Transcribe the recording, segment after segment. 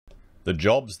The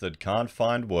jobs that can't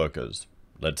find workers.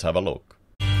 Let's have a look.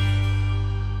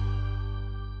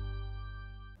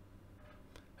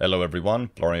 Hello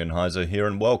everyone, Florian.heise here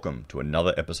and welcome to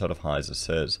another episode of Heise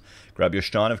Says. Grab your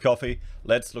stein of coffee,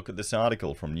 let's look at this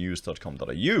article from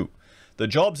news.com.au. The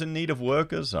jobs in need of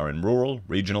workers are in rural,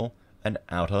 regional and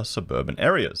outer suburban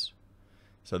areas.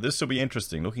 So this will be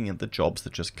interesting, looking at the jobs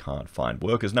that just can't find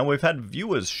workers. Now we've had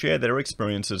viewers share their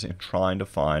experiences in trying to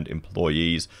find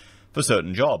employees for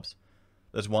certain jobs.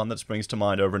 There's one that springs to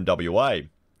mind over in WA,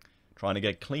 trying to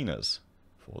get cleaners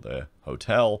for their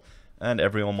hotel, and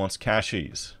everyone wants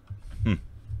cashies.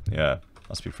 Yeah,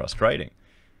 must be frustrating.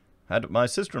 My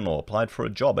sister-in-law applied for a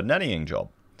job, a nannying job,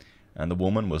 and the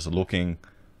woman was looking,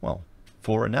 well,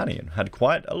 for a nanny and had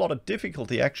quite a lot of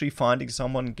difficulty actually finding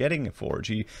someone getting it for her.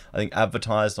 She, I think,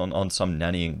 advertised on some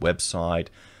nannying website.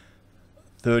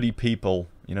 30 people,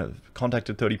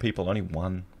 contacted 30 people, only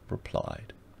one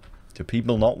replied. Do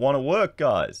people not want to work,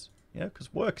 guys? Because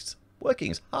working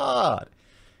is hard.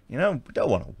 We don't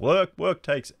want to work. Work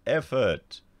takes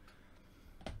effort.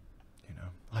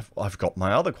 I've got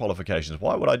my other qualifications.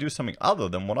 Why would I do something other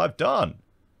than what I've done?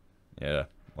 Yeah,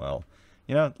 well,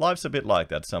 life's a bit like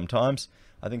that sometimes.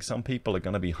 I think some people are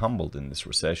going to be humbled in this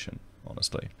recession,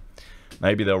 honestly.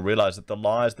 Maybe they'll realize that the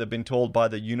lies they've been told by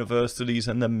the universities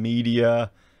and the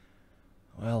media,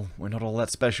 well, we're not all that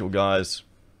special, guys.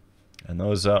 And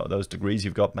those degrees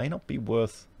you've got may not be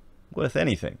worth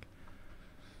anything.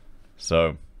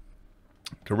 So,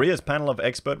 Careers panel of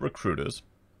expert recruiters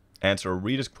answer a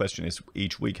reader's question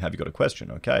each week. Have you got a question?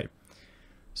 Okay.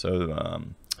 So,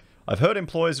 I've heard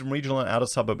employers in regional and outer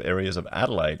suburb areas of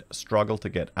Adelaide struggle to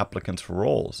get applicants for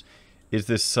roles. Is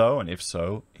this so? And if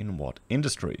so, in what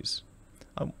industries?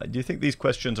 Do you think these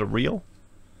questions are real?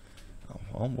 Oh,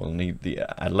 well, we'll need the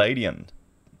Adelaidean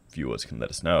viewers can let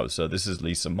us know. So this is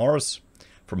Lisa Morris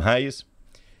from Heise.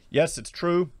 Yes, it's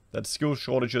true that skill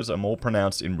shortages are more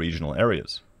pronounced in regional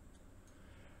areas,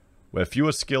 where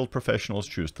fewer skilled professionals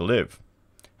choose to live.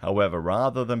 However,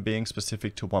 rather than being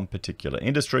specific to one particular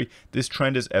industry, this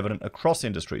trend is evident across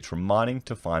industries, from mining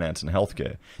to finance and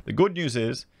healthcare. The good news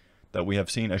is that we have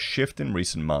seen a shift in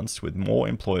recent months, with more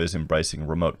employers embracing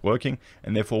remote working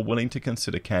and therefore willing to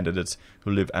consider candidates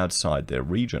who live outside their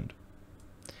region.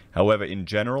 However, in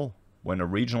general, when a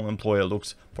regional employer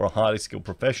looks for a highly skilled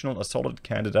professional, a solid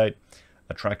candidate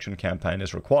attraction campaign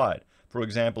is required. For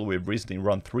example, we've recently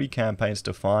run 3 campaigns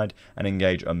to find and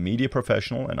engage a media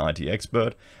professional, an IT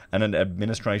expert, and an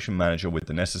administration manager with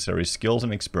the necessary skills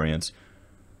and experience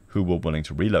who were willing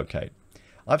to relocate.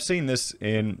 I've seen this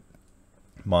in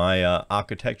my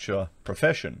architecture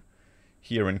profession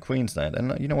here in Queensland,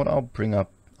 and you know what? I'll bring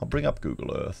up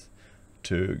Google Earth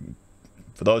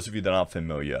for those of you that aren't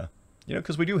familiar,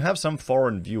 because we do have some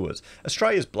foreign viewers.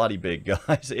 Australia's bloody big,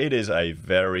 guys. It is a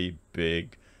very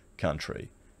big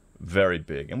country. Very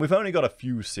big. And we've only got a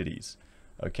few cities.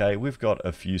 Okay? We've got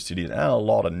a few cities and a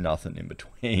lot of nothing in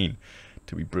between,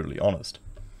 to be brutally honest.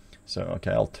 So,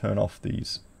 okay, I'll turn off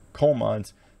these coal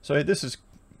mines. So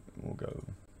we'll go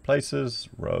places,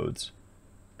 roads,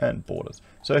 and borders.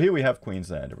 So here we have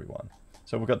Queensland, everyone.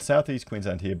 So we've got Southeast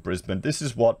Queensland here, Brisbane. This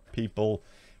is what people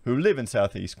who live in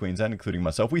Southeast Queensland, including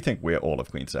myself, we think we're all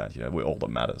of Queensland. We're all that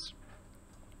matters.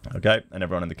 Okay, and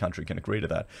everyone in the country can agree to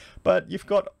that. But you've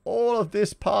got all of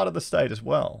this part of the state as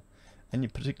well. And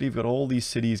particularly you've got all these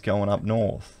cities going up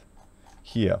north.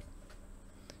 Here.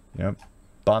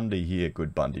 Bundy here,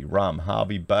 good Bundy. Rum,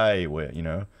 Harvey Bay, where,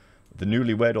 the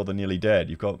newlywed or the nearly dead.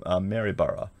 You've got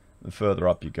Maryborough. The further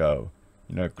up you go,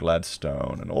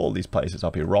 Gladstone and all these places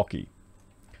up here, Rocky.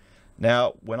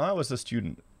 Now, when I was a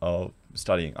student of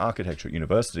studying architecture at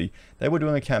university, they were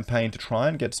doing a campaign to try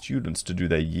and get students to do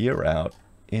their year out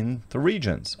in the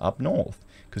regions up north,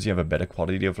 because you have a better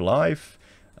quality of life.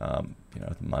 The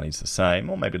money's the same,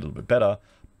 or maybe a little bit better,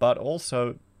 but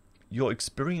also your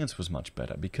experience was much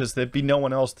better because there'd be no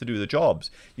one else to do the jobs.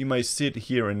 You may sit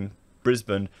here in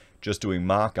Brisbane just doing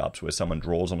markups where someone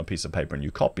draws on a piece of paper and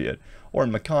you copy it, or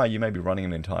in Mackay you may be running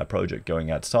an entire project, going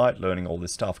outside, learning all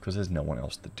this stuff because there's no one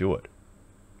else to do it.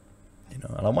 And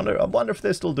I wonder if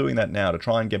they're still doing that now to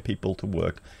try and get people to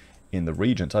work in the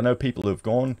regions. I know people who've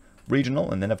gone regional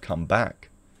and then have come back.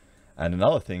 And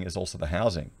another thing is also the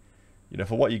housing.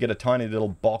 For what you get a tiny little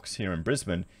box here in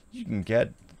Brisbane, you can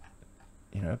get,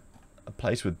 a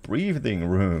place with breathing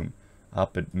room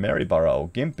up at Maryborough or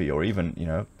Gympie or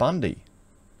even, Bundy.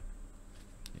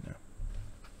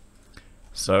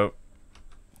 So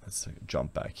let's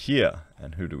jump back here.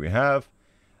 And who do we have?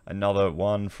 Another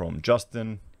one from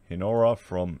Justin Hinora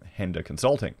from Hender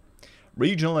Consulting.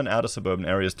 Regional and outer suburban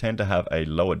areas tend to have a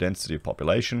lower density of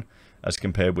population as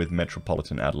compared with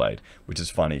metropolitan Adelaide, which is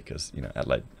funny because, you know,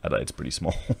 Adelaide's pretty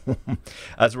small.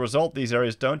 As a result, these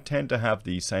areas don't tend to have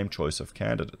the same choice of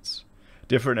candidates.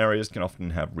 Different areas can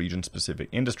often have region-specific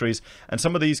industries, and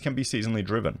some of these can be seasonally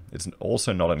driven. It's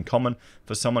also not uncommon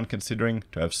for someone considering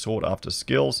to have sought-after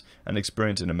skills and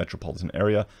experience in a metropolitan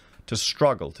area to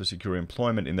struggle to secure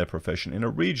employment in their profession in a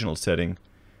regional setting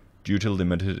due to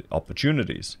limited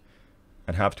opportunities,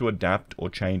 and have to adapt or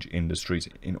change industries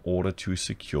in order to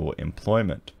secure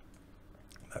employment.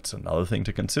 That's another thing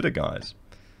to consider, guys.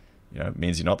 You know, it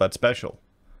means you're not that special.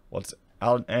 What's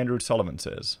Andrew Sullivan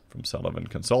says from Sullivan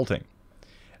Consulting.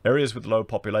 Areas with low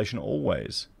population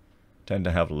always tend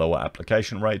to have lower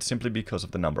application rates simply because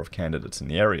of the number of candidates in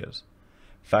the areas.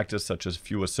 Factors such as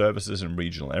fewer services in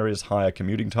regional areas, higher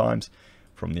commuting times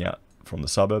from the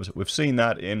suburbs. We've seen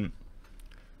that in,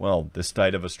 well, the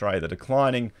state of Australia, the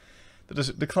declining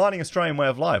Australian way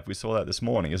of life. We saw that this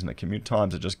morning, isn't it? Commute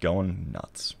times are just going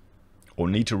nuts. Or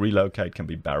need to relocate can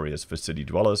be barriers for city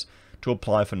dwellers to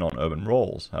apply for non-urban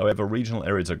roles. However, regional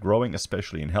areas are growing,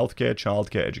 especially in healthcare,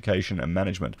 childcare, education, and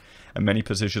management, and many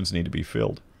positions need to be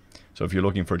filled. So if you're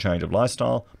looking for a change of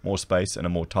lifestyle, more space, and a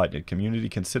more tight-knit community,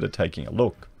 consider taking a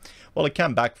look. Well, it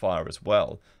can backfire as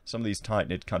well. Some of these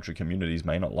tight-knit country communities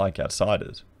may not like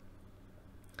outsiders.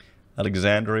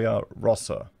 Alexandria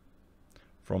Rosser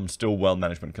from Stillwell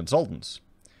Management Consultants.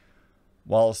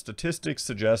 While statistics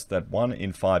suggest that 1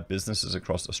 in 5 businesses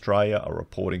across Australia are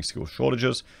reporting skill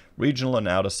shortages, regional and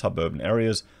outer suburban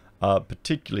areas are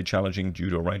particularly challenging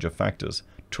due to a range of factors.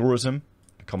 Tourism,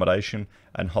 accommodation,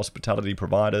 and hospitality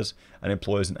providers and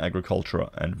employers in agriculture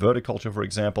and verticulture, for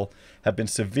example, have been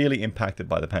severely impacted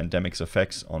by the pandemic's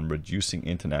effects on reducing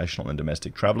international and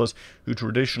domestic travellers who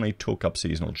traditionally took up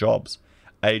seasonal jobs.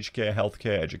 Aged care,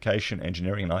 healthcare, education,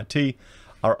 engineering, and IT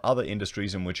are other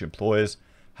industries in which employers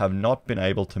have not been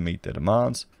able to meet their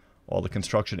demands, while the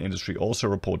construction industry also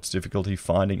reports difficulty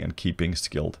finding and keeping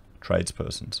skilled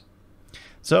tradespersons.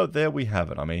 So there we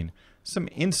have it. I mean, some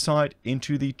insight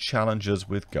into the challenges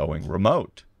with going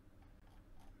remote.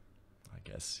 I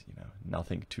guess, you know,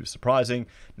 nothing too surprising.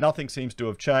 Nothing seems to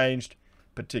have changed,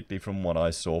 particularly from what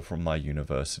I saw from my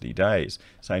university days.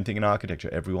 Same thing in architecture.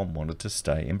 Everyone wanted to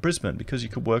stay in Brisbane because you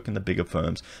could work in the bigger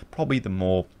firms, probably the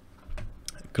more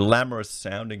glamorous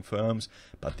sounding firms,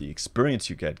 but the experience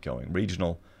you get going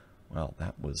regional, well,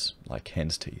 that was like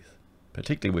hen's teeth,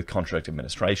 particularly with contract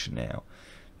administration now.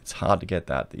 It's hard to get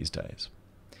that these days.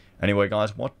 Anyway,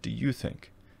 guys, what do you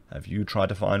think? Have you tried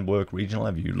to find work regional?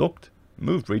 Have you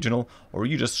moved regional, or are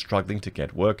you just struggling to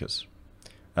get workers?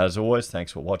 As always,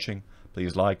 thanks for watching.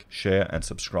 Please like, share, and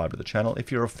subscribe to the channel.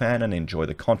 If you're a fan and enjoy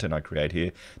the content I create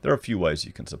here, there are a few ways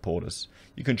you can support us.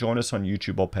 You can join us on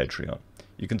YouTube or Patreon.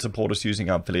 You can support us using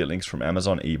our affiliate links from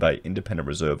Amazon, eBay, Independent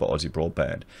Reserve, or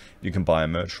AussieBroadband. You can buy a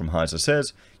merch from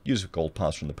HeiseSays, use a gold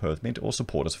pass from the Perth Mint, or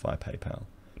support us via PayPal.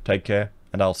 Take care,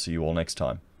 and I'll see you all next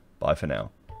time. Bye for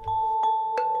now.